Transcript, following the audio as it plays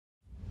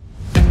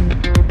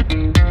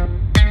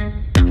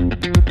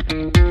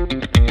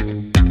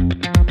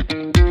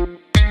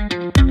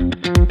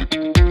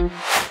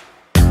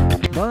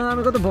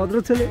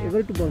ভদ্র ছেলে, এবার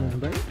একটু বলেন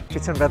ভাই।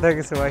 পিছন ব্যথা হয়ে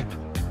গেছে ভাই।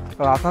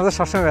 আপনাদের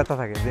সবসময় ব্যথা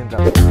থাকে দিন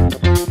রাত।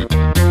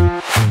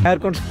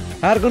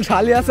 আর কোন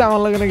শালি আছে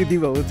আমার লাগে নাকি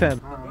দিবা বুঝছেন?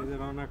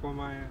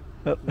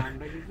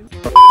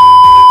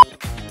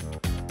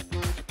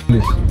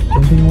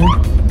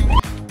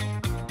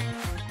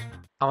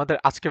 আমাদের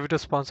আজকে ভিডিও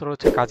স্পন্সর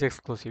হচ্ছে কাজ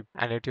এক্সক্লুসিভ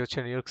এন্ড এটি হচ্ছে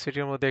নিউ ইয়র্ক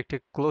সিটির মধ্যে একটি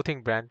ক্লোথিং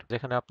ব্র্যান্ড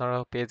যেখানে আপনারা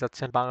পেয়ে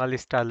যাচ্ছেন বাঙালি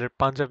স্টাইলের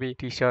পাঞ্জাবি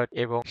টি-শার্ট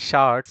এবং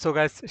শার্ট। সো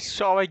গাইস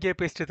সবাই গিয়ে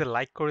পেজটিতে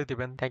লাইক করে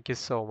দিবেন। Thank you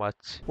so much.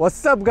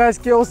 What's up guys,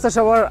 কি অবস্থা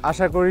সবার?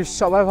 আশা করি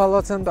সবাই ভালো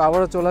আছেন। তো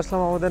আবারও চলে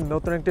আসলাম আমাদের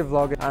নতুন একটি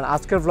ব্লগে। আর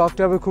আজকের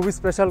ব্লগটি হবে খুবই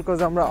স্পেশাল কজ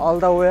আমরা all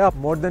the way up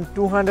more then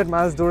 200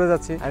 Miles দূরে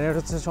যাচ্ছি এন্ড এটা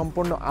হচ্ছে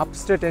সম্পূর্ণ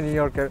আপস্টেট নিউ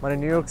ইয়র্কের, মানে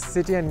new York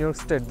city and new York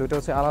state দুটো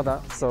হচ্ছে আলাদা।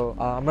 সো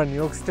আমরা নিউ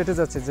ইয়র্ক স্টেটে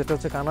যাচ্ছি যেটা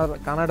হচ্ছে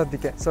কানাডার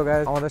দিকে। সো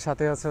গাইস আমাদের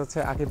সাথে হচ্ছে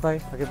আকিব ভাই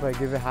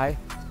গিভ এ হাই।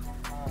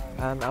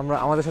 এন্ড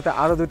আমাদের সাথে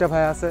আরো দুইটা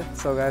ভাই আছে।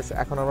 সো গাইস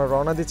এখন আমরা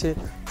রওনা দিচ্ছি।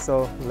 So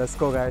let's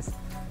go guys.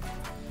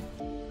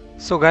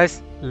 So guys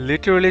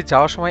literally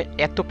যাওয়ার সময়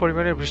এত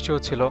পরিমাণে বৃষ্টি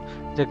হচ্ছিল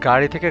যে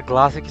গাড়ি থেকে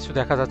গ্লাসে কিছু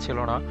দেখা যাচ্ছিল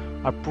না,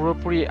 আর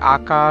পুরোপুরি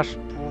আকাশ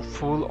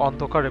ফুল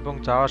অন্ধকার এবং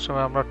যাওয়ার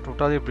সময় আমরা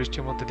টোটালি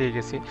বৃষ্টির মধ্যে দিয়ে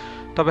গেছি।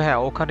 তবে হ্যাঁ,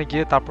 ওখানে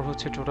গিয়ে তারপর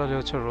হচ্ছে টোটালি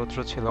হচ্ছে রৌদ্র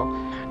ছিল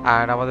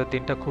অ্যান্ড আমাদের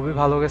দিনটা খুবই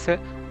ভালো গেছে।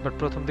 বাট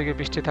প্রথম দিকে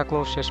বৃষ্টি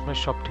থাকলেও শেষমেশ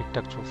সব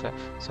ঠিকঠাক চলছে।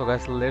 So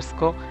guys let's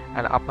go.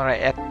 And আপনারা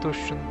এত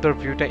সুন্দর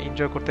ভিউটা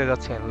এনজয় করতে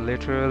যাচ্ছেন,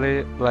 লিটারালি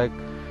লাইক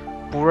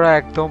পুরো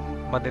একদম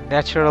মানে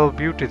ন্যাচারাল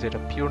বিউটি, যেটা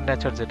পিওর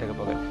নেচার যেটাকে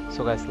বলে।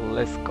 So guys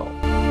let's go.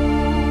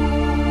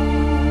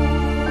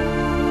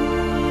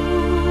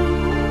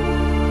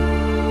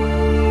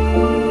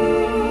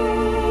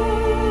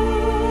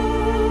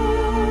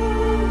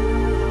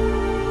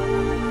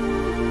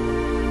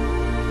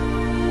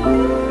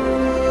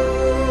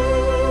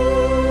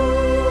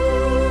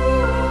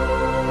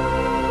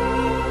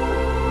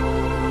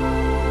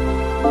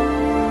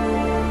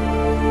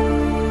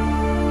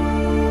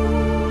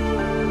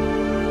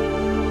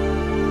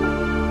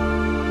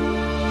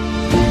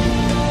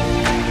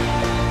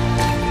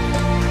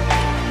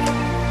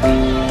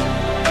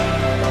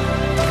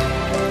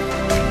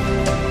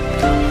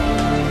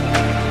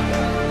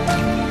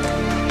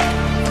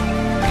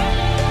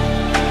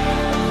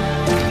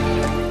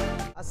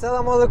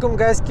 আসসালামু আলাইকুম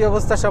গাইস, কি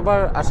অবস্থা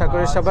সবার? আশা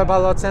করি সবাই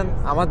ভালো আছেন।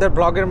 আমাদের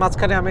ব্লগের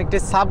মাঝখানে আমি একটি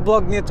সাব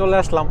ব্লগ নিয়ে চলে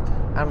আসলাম।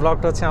 আর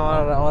ব্লগটা হচ্ছে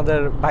আমাদের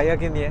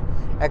ভাইয়াকে নিয়ে।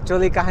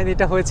 অ্যাকচুয়ালি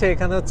কাহিনীটা হয়েছে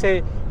এখানে হচ্ছে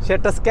সে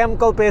একটা স্ক্যাম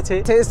কল পেয়েছে।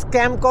 সেই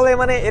স্ক্যাম কলে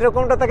মানে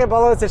এরকমটা তাকে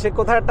বলা হয়েছে সে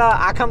কোথাও একটা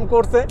আকাম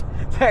করছে।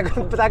 এখন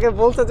তাকে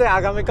বলছে যে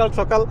আগামীকাল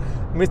সকাল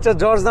মিস্টার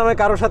জর্জ নামে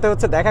কারোর সাথে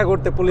হচ্ছে দেখা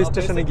করতে পুলিশ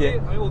স্টেশনে গিয়ে।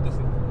 আমি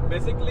বলতেছি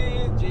বেসিক্যালি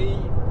যেই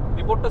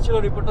রিপোর্টটা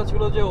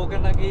ছিল যে ওকে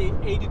নাকি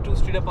 82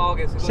 স্ট্রিটে পাওয়া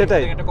গেছে,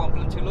 সেটাই একটা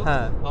কমপ্লেইন ছিল।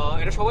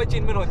 এটা সবাই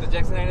চিনবেন হয়তো,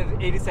 জ্যাকসন আইল্যান্ডের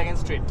 82nd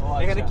স্ট্রিট।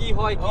 এখানে কি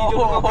হয় কি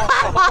জন্য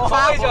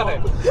সবাই জানে।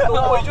 তো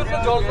ওই জন্য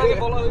জর্জকে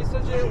বলা হয়েছে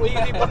যে ওই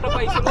রিপোর্টটা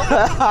পাইছিল,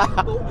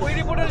 তো ওই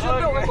রিপোর্টের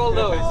জন্য ওকে কল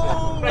দেওয়া হয়েছে।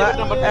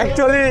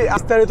 অ্যাকচুয়ালি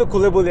বিস্তারিত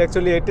খুলে বলি,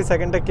 অ্যাকচুয়ালি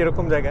 82ndটা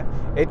কিরকম জায়গা।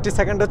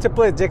 82nd হচ্ছে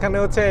প্লেস যেখানে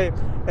হচ্ছে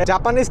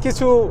জাপানিজ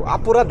কিছু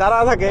আপুরা দাঁড়া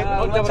থাকে,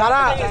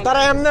 তারা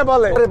এমনি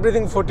বলে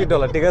এভরিথিং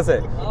 $40, ঠিক আছে?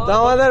 তো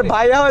আমাদের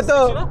ভাইয়া হয়তো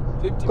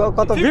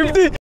কত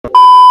 50।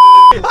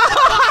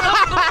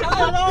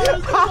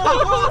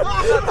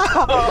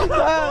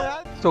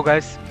 তো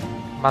গাইস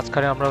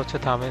মাঝখানে আমরা হচ্ছে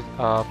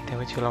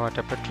থেমেছিলাম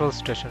একটা পেট্রোল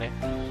স্টেশনে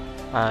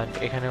অ্যান্ড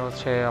এখানে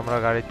হচ্ছে আমরা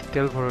গাড়িতে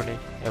তেল ভরে নিই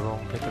এবং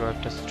ভেতরে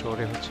একটা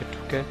স্টোরে হচ্ছে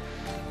ঢুকে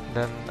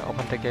দেন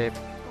ওখান থেকে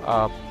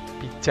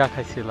পিৎজা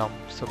খাইছিলাম।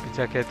 সো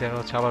পিৎজা খেয়ে দেন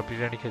হচ্ছে আবার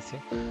বিরিয়ানি খেয়েছি।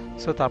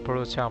 সো তারপর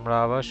হচ্ছে আমরা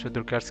আবার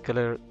সুদূর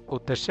ক্যাটস্কিলের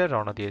উদ্দেশ্যে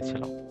রওনা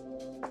দিয়েছিলাম।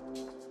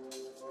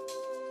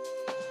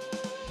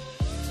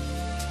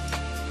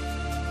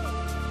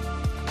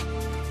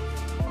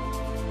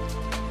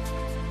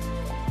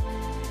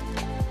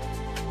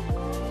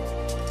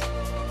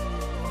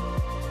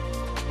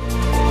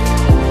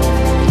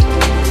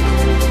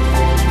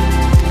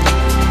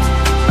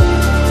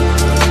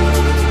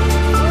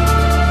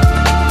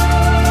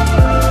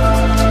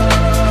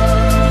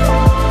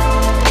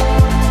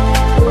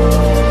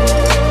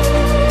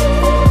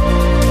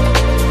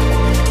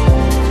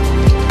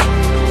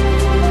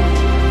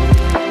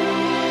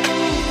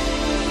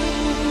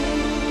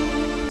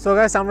 সো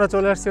গাইস আমরা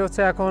চলে আসছি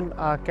হচ্ছে এখন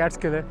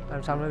ক্যাটস্কিলে।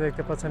 সামনে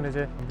দেখতে পাচ্ছেন এই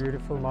যে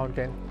বিউটিফুল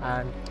মাউন্টেন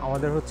অ্যান্ড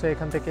আমাদের হচ্ছে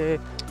এখান থেকে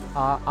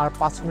আর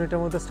 5 মিনিটের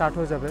মধ্যে স্টার্ট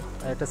হয়ে যাবে।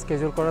 এটা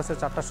স্কেজুল করা আছে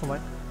 4টার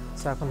সময়।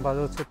 সো এখন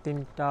বাজে হচ্ছে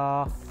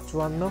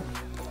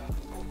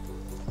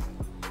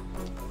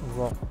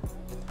 3:54।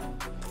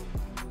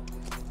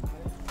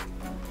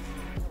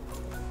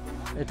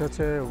 এটা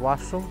হচ্ছে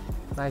ওয়াশরুম,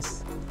 নাইস।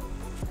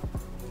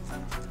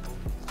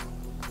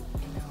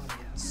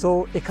 সো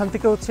এখান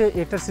থেকে হচ্ছে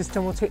এটার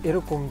সিস্টেম হচ্ছে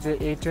এরকম যে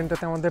এই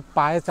ট্রেনটাতে আমাদের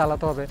পায়ে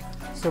চালাতে হবে।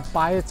 সো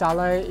পায়ে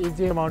চালায় এই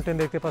যে মাউন্টেন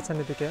দেখতে পাচ্ছেন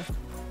এদিকে,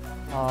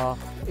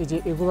 এই যে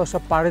এগুলো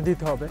সব পাড়ে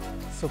দিতে হবে।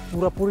 সো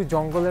পুরোপুরি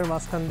জঙ্গলের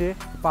মাঝখান দিয়ে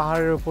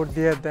পাহাড়ের উপর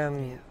দিয়ে দেন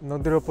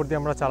নদীর উপর দিয়ে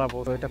আমরা চালাবো।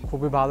 তো এটা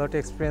খুবই ভালো একটা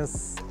এক্সপিরিয়েন্স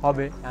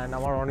হবে অ্যান্ড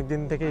আমার অনেক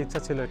দিন থেকে ইচ্ছা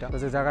ছিল এটা,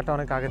 যে জায়গাটা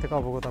অনেক আগে থেকে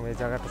অবগত আমি এই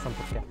জায়গাটা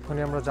সম্পর্কে।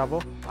 এখনই আমরা যাবো,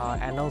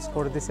 অ্যানাউন্স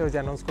করে দিছে, ওই যে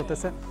অ্যানাউন্স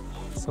করতেছে।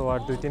 সো আর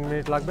 2-3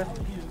 মিনিট লাগবে।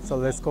 So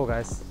let's go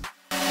guys.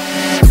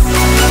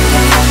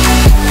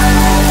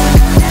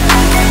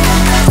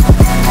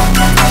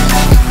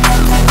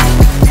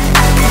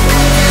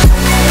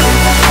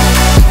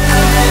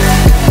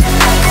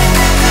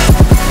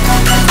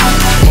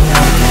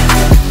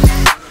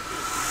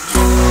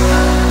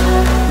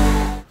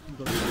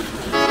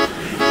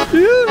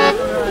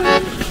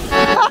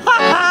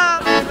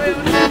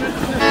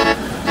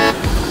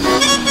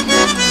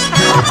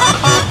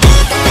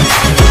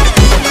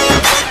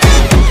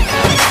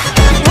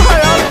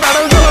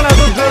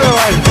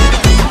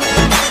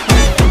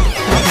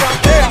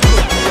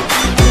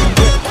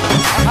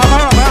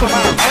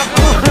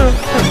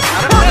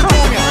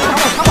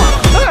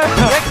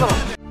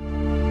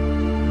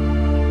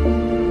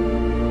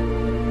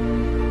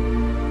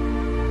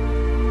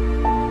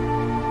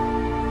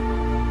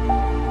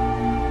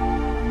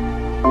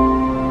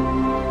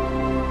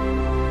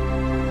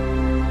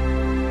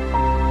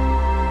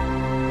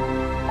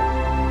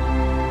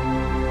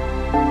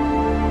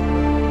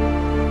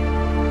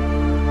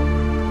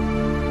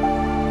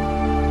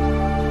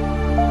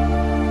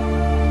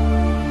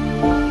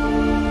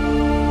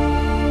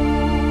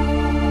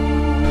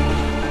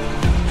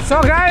 So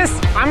guys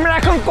আমরা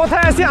এখন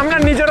কোথায় আছি আমরা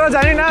নিজেরাও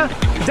জানি না,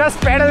 জাস্ট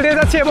প্যাডেল দিয়ে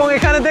যাচ্ছি এবং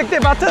এখানে দেখতে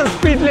পাচ্ছেন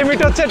স্পিড লিমিট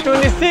হচ্ছে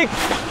 26।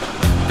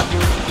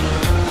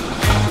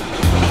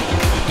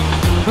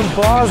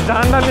 বস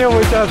ডান্ডা নিয়ে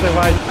বসে আছে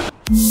ভাই।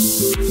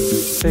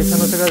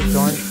 এখানে হচ্ছে গাইস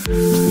জয়েন্ট।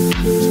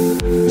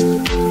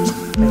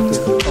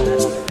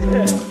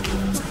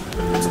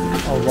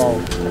 ও ওয়াও।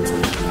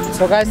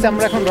 সো গাইস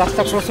আমরা এখন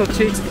রাস্তা ক্রস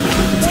হচ্ছি।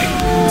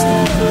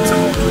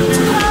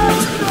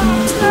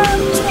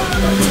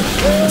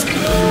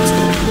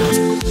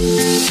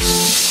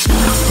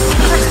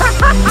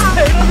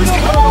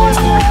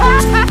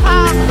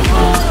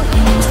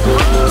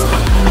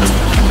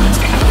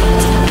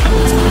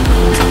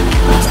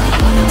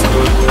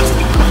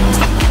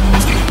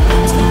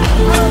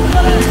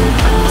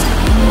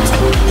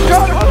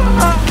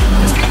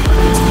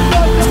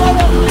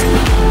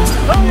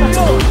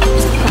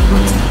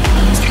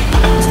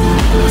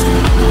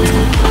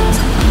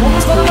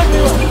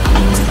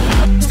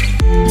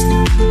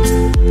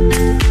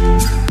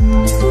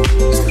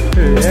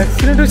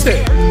 অ্যাক্সিডেন্ট হয়েছে,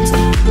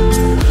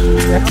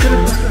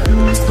 অ্যাক্সিডেন্ট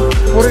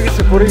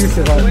পড়ে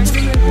গেছে ভাই।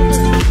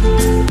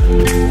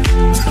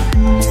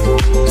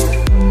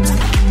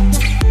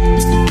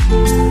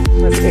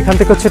 এখান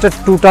থেকে হচ্ছে এটা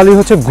টোটালি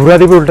হচ্ছে ঘুরা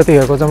দিবে উল্টা দিকে,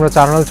 আমরা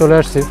 4 মাইল চলে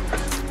আসছি।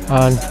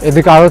 আর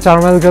এদিকে আরও 4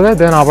 মাইল গেলে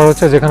দেন আবার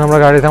হচ্ছে যেখানে আমরা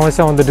গাড়ি থামাইছি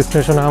আমাদের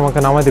ডেস্টিনেশনে আমাকে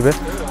নামাই দিবে।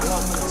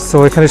 সো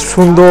এখানে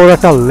সুন্দর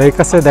একটা লেক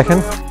আছে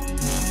দেখেন।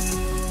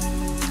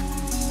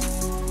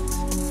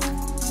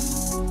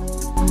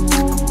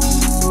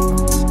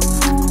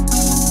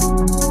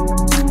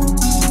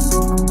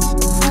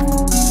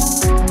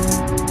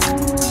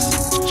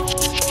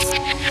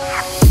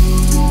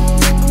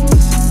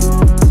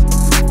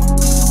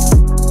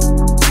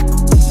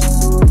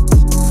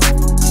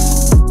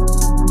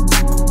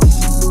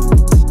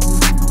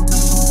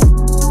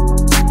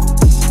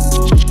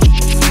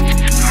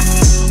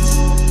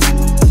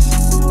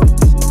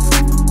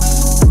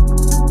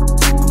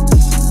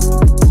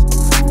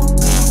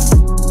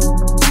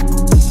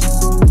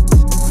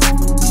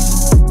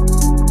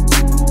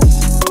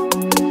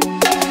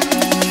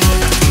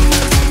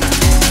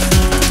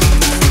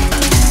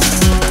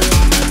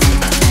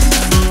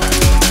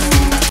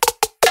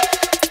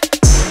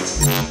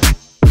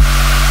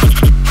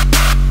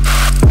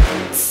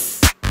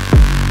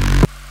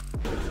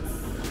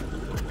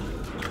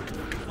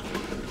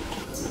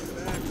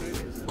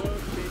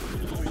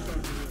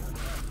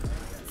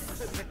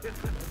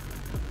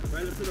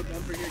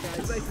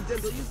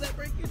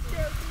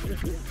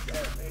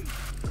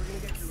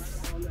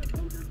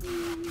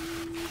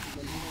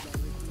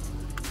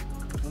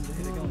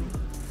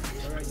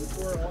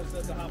 Before all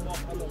set to hop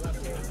off on the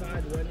left-hand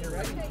side when you're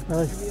ready. Do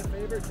me a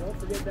favor, don't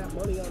forget that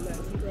money on that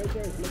seat right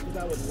there. As much as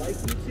I would like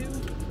you to.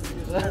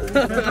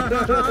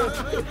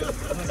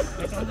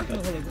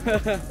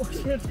 Oh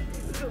shit!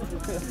 As much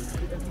as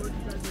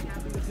I'd be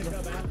happy to pick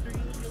up after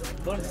you.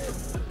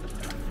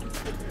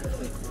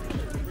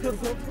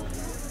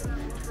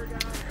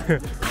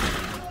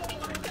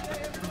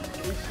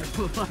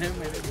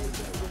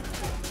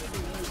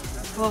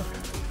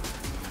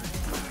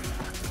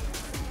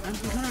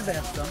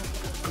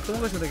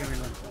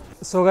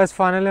 So guys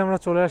finally আমরা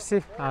চলে আসছি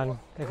আর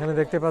এখানে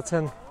দেখতে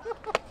পাচ্ছেন।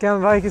 কেমন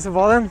ভাই কিছু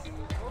বলেন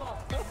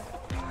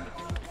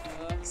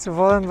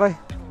ভাই?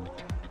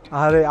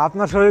 আরে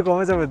আপনার শরীর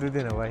কমে যাবে 2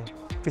 দিনে ভাই,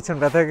 পিছন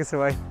ব্যথা গেছে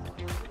ভাই।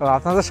 ও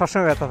আপনার তো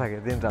সবসময় ব্যথা থাকে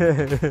দিনটা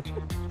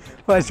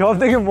ভাই, সব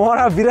থেকে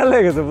মরা বিড়াল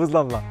হয়ে গেছে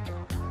বুঝলাম না।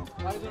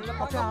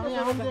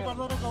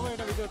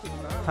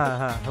 হ্যাঁ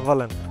হ্যাঁ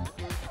বলেন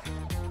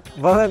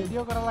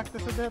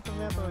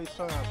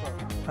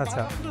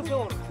আচ্ছা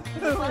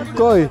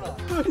কই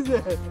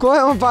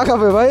আমার পা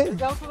কাঁপে ভাই?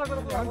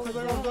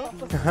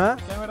 হ্যাঁ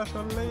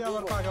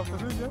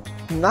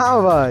না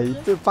ভাই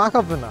তো পা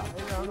কাঁপে না।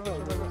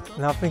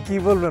 আপনি কি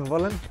বলবেন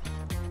বলেন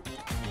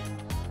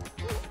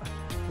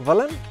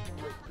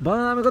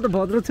আমি কত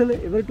ভদ্র ছেলে,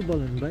 এবার একটু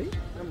বলেন ভাই।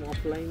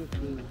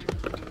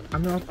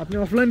 আপনি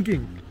অফলাইন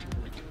কিং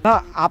না,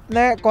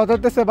 আপনি কত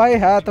হতেছে ভাই?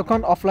 হ্যাঁ তখন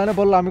অফলাইনে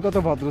বললো আমি কত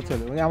ভদ্র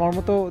ছেলে, আমার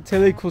মতো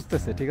ছেলেই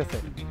খুঁজতেছে, ঠিক আছে?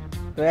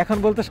 তো এখন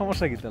বলতে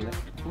সমস্যা কি তাহলে?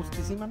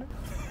 খুঁজতেছি মানে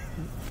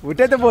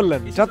ওইটাই তো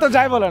বললেন, যত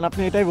যাই বলেন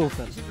আপনি এটাই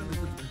বলছেন।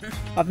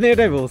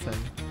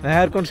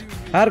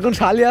 হ্যাঁ কোন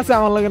শালি আছে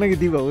আমার লাগে নাকি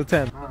দিবা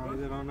বুঝছেন?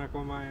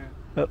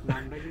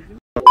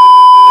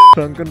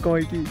 রঙ্কন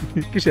কমাই কি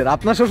কিসের?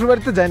 আপনার শ্বশুর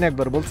বাড়িতে যায়নি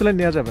একবার, বলছিলেন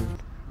নিয়ে যাবেন।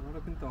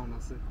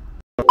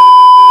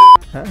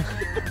 হ্যাঁ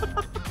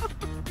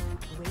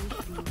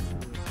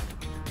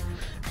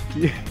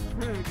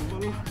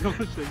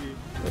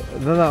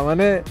না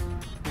মানে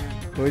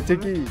হয়েছে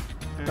কি,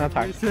 না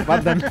থাক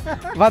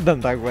বাদ দেন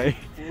থাক ভাই।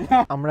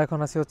 আমরা এখন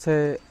আছি হচ্ছে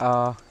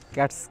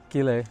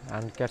ক্যাটস্কিলে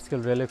অ্যান্ড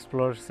ক্যাটস্কিল রেল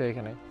এক্সপ্লোরার্সে।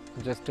 এখানে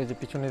জাস্ট এই যে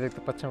পিছনে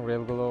দেখতে পাচ্ছেন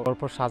রেলগুলো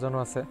পরপর সাজানো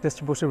আছে, জাস্ট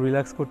বসে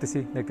রিল্যাক্স করতেছি।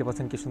 দেখতে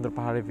পাচ্ছেন কি সুন্দর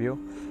পাহাড়ের ভিউ।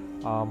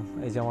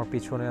 এই যে আমার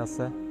পিছনে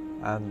আছে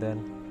অ্যান্ড দেন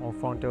আমার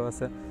ফ্রন্টেও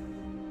আছে।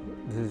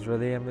 This is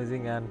really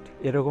amazing and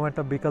এরকম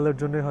একটা বিকালের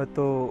জন্যই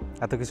হয়তো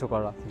এত কিছু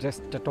করা,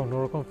 জাস্ট একটা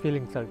অন্যরকম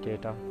ফিলিংস আর কি।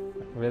 এটা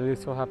রিয়েলি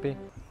সো হ্যাপি।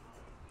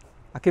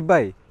 আকিব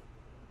ভাই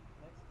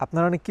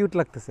আপনার অনেক কিউট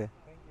লাগতেছে।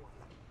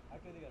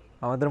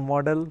 আমাদের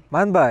মডেল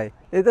মান ভাই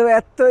এই তো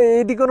এত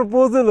এটি কোনো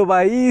পোজ হলো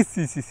ভাই ইস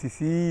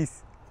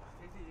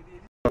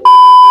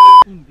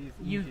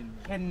You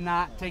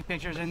cannot take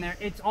pictures in there.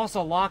 It's also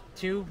locked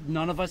too.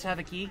 None of us have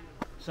a key,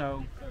 so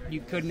you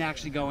couldn't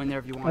actually go in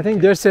there if you wanted. I think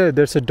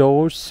there's a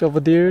doors over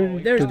there.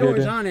 There's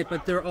doors on it,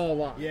 but they're all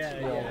locked. Yeah.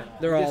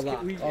 They're all Just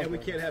locked. we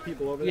can't have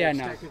people over there. Yeah,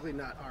 It's no. technically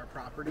not our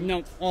property. No,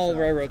 all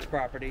railroad's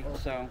property.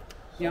 So,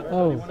 yeah.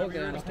 Oh,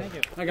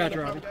 I got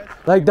you, Robbie.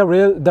 like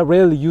the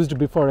rail used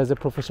before as a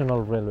professional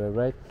railway,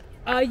 right?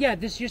 Yeah,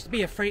 this used to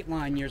be a freight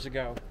line years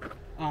ago,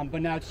 but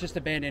now it's just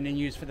abandoned and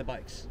used for the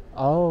bikes.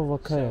 Oh,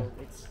 okay. So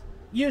it's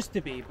used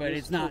to be, but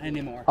it's not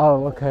anymore. Oh,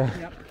 okay.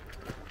 Yep.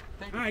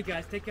 All right,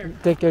 guys, take care.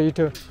 Take care, you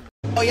too.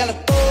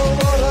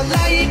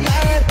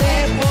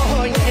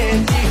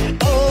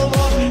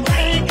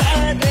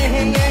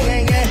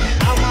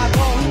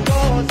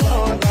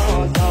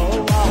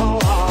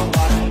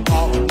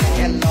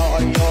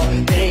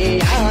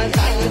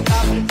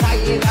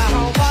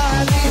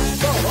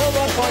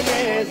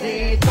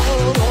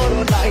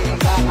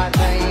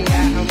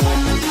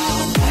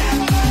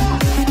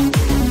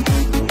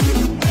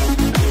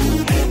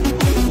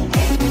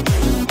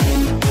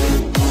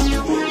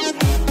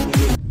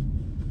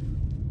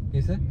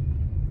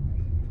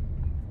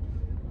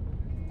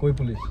 कोई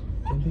police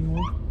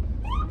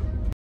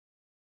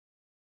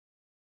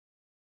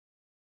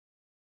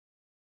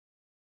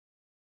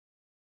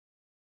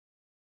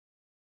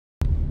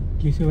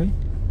किसे भाई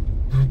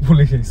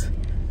police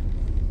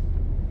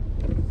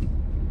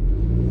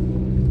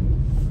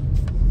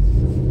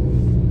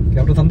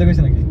क्या तो থামতে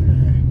কইছে নাকি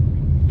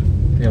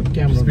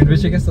camera speed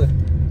বেশি গেছে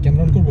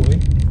ক্যামেরা অন করব ভাই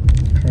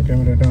হ্যাঁ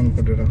ক্যামেরাটা অন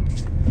করে দাও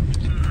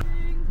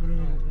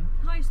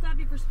Hi, stop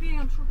you for speeding.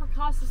 I'm Trooper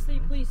Costa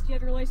State Police. Do you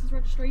have your license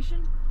registration?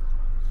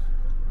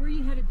 Where are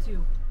you headed to?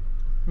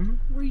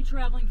 Where are you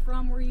traveling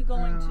from? Where are you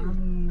going to?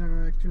 I'm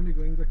actually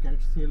going to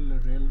Catskill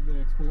Rail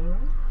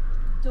Explorer.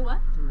 To what?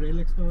 Rail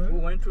Explorer. We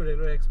went to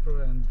Railway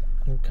Explorer and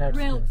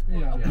Rail.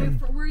 Yeah. Okay,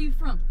 where are you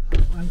from?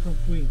 I'm from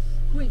Queens.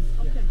 Queens.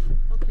 Okay.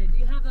 Okay. Do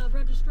you have a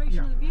registration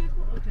of the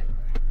vehicle? Okay.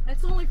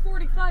 That's only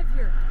 45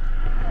 here.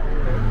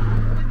 Only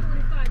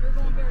 45. You're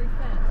going very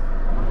fast.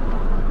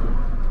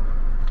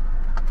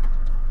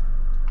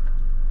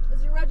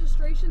 Is your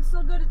registration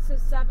still good? It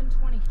says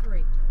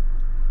 723.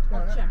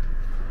 I'll check.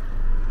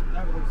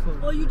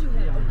 Oh, you do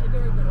have it. Okay,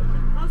 very good.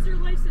 Okay. How's your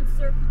license,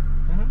 sir?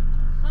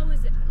 How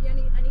is it?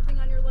 Anything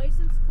on your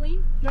license? Clean?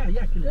 Yeah,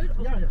 Good?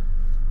 Okay. Yeah.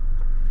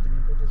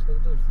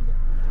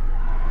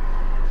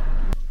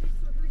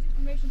 So here's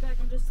information back.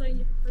 I'm just saying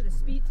for the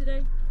speed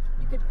today,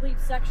 you could plead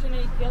Section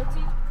A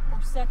guilty or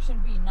Section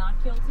B not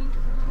guilty.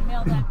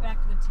 Mail that back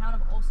to the town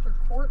of Ulster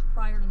Court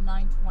prior to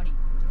 9:20.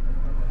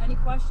 Any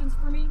questions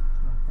for me?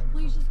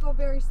 Please just go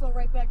very slow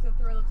right back to the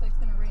through. It looks like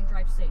it's going to rain.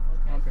 Drive safe,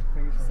 okay? Okay,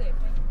 thank you, Be sir. safe.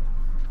 Thank you.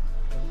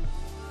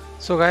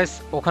 So guys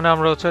ওখানে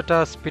আমরা হচ্ছে একটা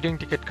speeding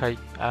ticket খাই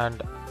and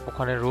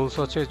ওখানে rules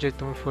হচ্ছে যে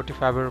তুমি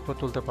 45 এর উপর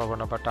তুলতে পারবে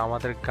না, বাট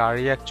আমাদের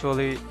গাড়ি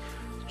অ্যাকচুয়ালি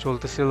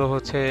চলতেছিল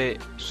হচ্ছে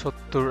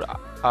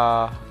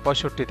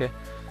 65-তে।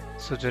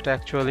 সো যেটা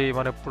অ্যাকচুয়ালি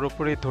মানে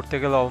পুরোপুরি ধরতে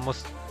গেলে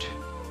অলমোস্ট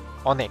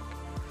অনেক।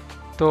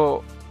 তো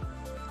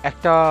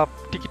একটা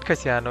টিকিট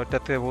খাইছি অ্যান্ড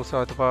ওইটাতে বলছে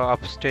হয়তো বা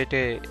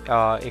আপস্টেটে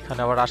এখানে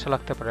আবার আশা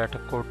লাগতে পারে একটা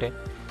কোর্টে,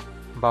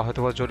 বা হয়তো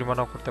বা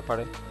জরিমানাও করতে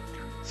পারে।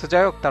 সো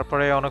যাই হোক,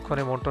 তারপরে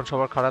অনেকক্ষণই মন টন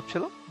সবার খারাপ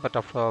ছিল, but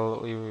after all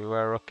we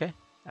war okay.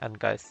 And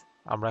guys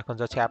আমরা এখন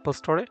যাচ্ছি অ্যাপল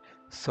স্টোরে,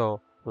 so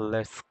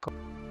let's go.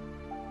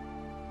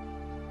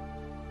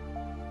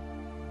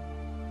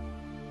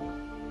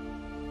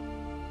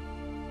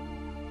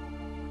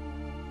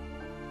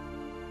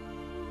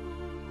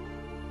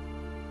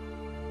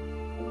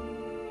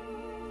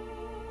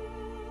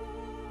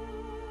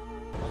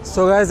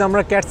 So guys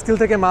আমরা ক্যাটস্কিল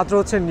থেকে মাত্র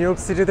হচ্ছে নিউ ইয়র্ক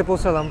সিটিতে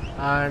পৌঁছালাম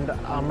অ্যান্ড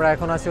আমরা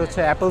এখন আছি হচ্ছে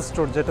অ্যাপল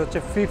স্টোর, যেটা হচ্ছে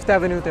 5th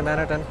অ্যাভিনিউতে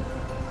ম্যানহাটন।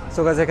 সো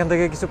গাইজ এখান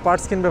থেকে কিছু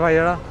পার্টস কিনবে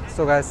ভাইয়ারা।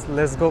 So guys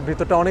let's go.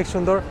 ভিতরটা অনেক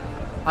সুন্দর,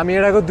 আমি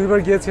এর আগে 2বার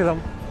গিয়েছিলাম।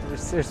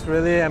 It's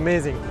really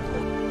amazing.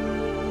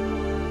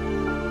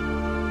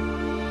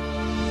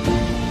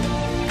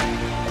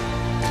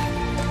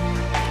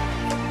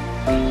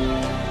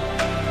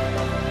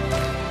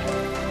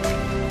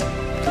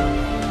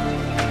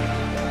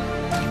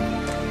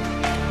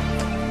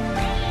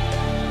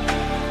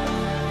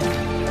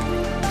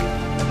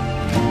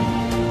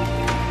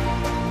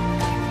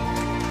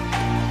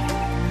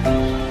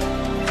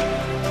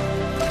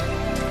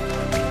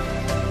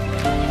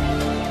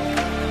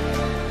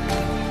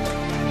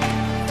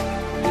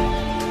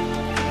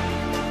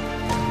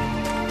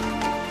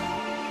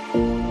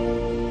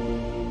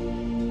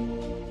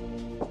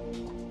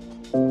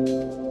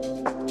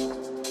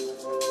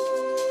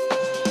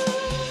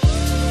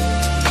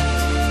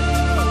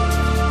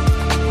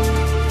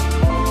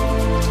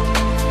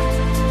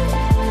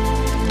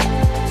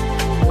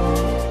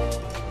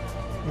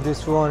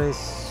 This one is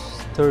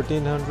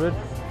 1300.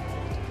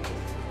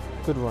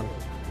 Good one,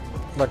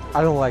 but I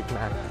don't like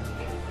MAC.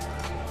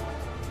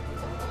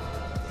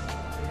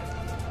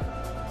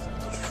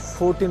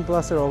 14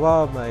 প্লাসের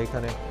অভাব না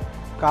এখানে।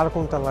 কার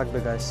কোনটা লাগবে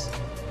গাইস,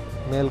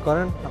 মেল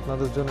করেন,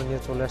 আপনাদের জন্য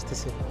নিয়ে চলে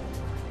আসতেছি।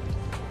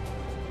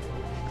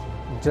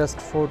 just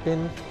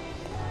 14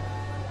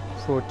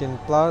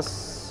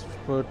 plus,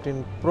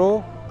 14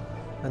 Pro,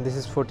 and this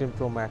is 14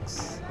 Pro Max.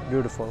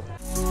 Beautiful.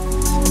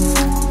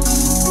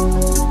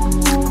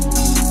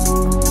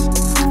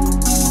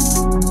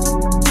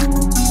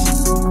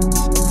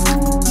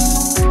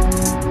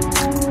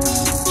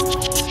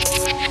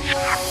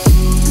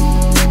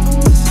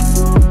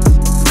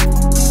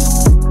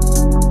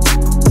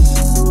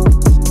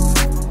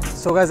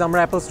 So guys আমরা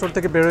অ্যাপল স্টোর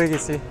থেকে বের হয়ে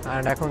গেছি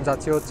অ্যান্ড এখন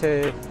যাচ্ছি হচ্ছে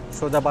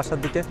সোজা বাসার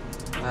দিকে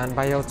অ্যান্ড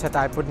ভাইয়া হচ্ছে একটা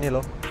আইপড নিল।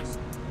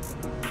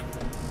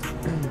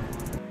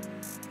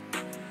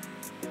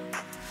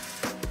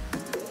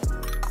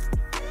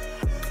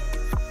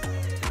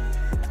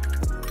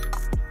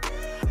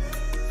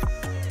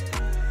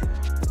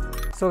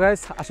 সো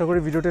গাইস আশা করি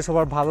ভিডিওটি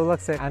সবার ভালো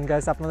লাগছে অ্যান্ড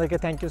গাইস আপনাদেরকে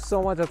থ্যাংক ইউ সো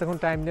মাচ এতক্ষণ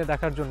টাইম নিয়ে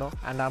দেখার জন্য।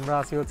 অ্যান্ড আমরা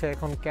আছি হচ্ছে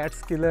এখন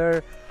ক্যাটস্কিলের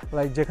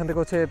লাইক যেখান থেকে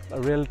হচ্ছে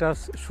রেলটা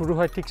শুরু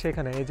হয় ঠিক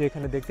সেখানে, এই যে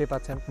এখানে দেখতেই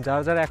পাচ্ছেন।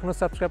 যারা যারা এখনও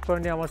সাবস্ক্রাইব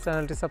করেনি আমার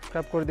চ্যানেলটি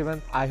সাবস্ক্রাইব করে দিবেন।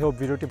 আই হোপ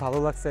ভিডিওটি ভালো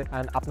লাগছে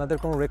অ্যান্ড আপনাদের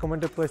কোনো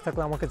রেকমেন্ডেড প্লেস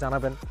থাকলে আমাকে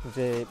জানাবেন,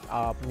 যে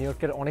নিউ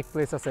ইয়র্কের অনেক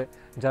প্লেস আছে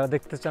যারা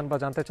দেখতে চান বা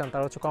জানতে চান,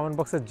 তারা হচ্ছে কমেন্ট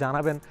বক্সে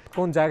জানাবেন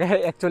কোন জায়গায়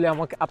অ্যাকচুয়ালি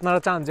আমাকে আপনারা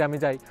চান যে আমি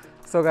যাই।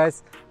 সো গাইস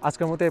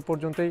আজকের মতো এই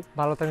পর্যন্তই,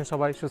 ভালো থাকেন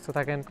সবাই, সুস্থ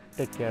থাকেন,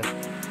 টেক কেয়ার।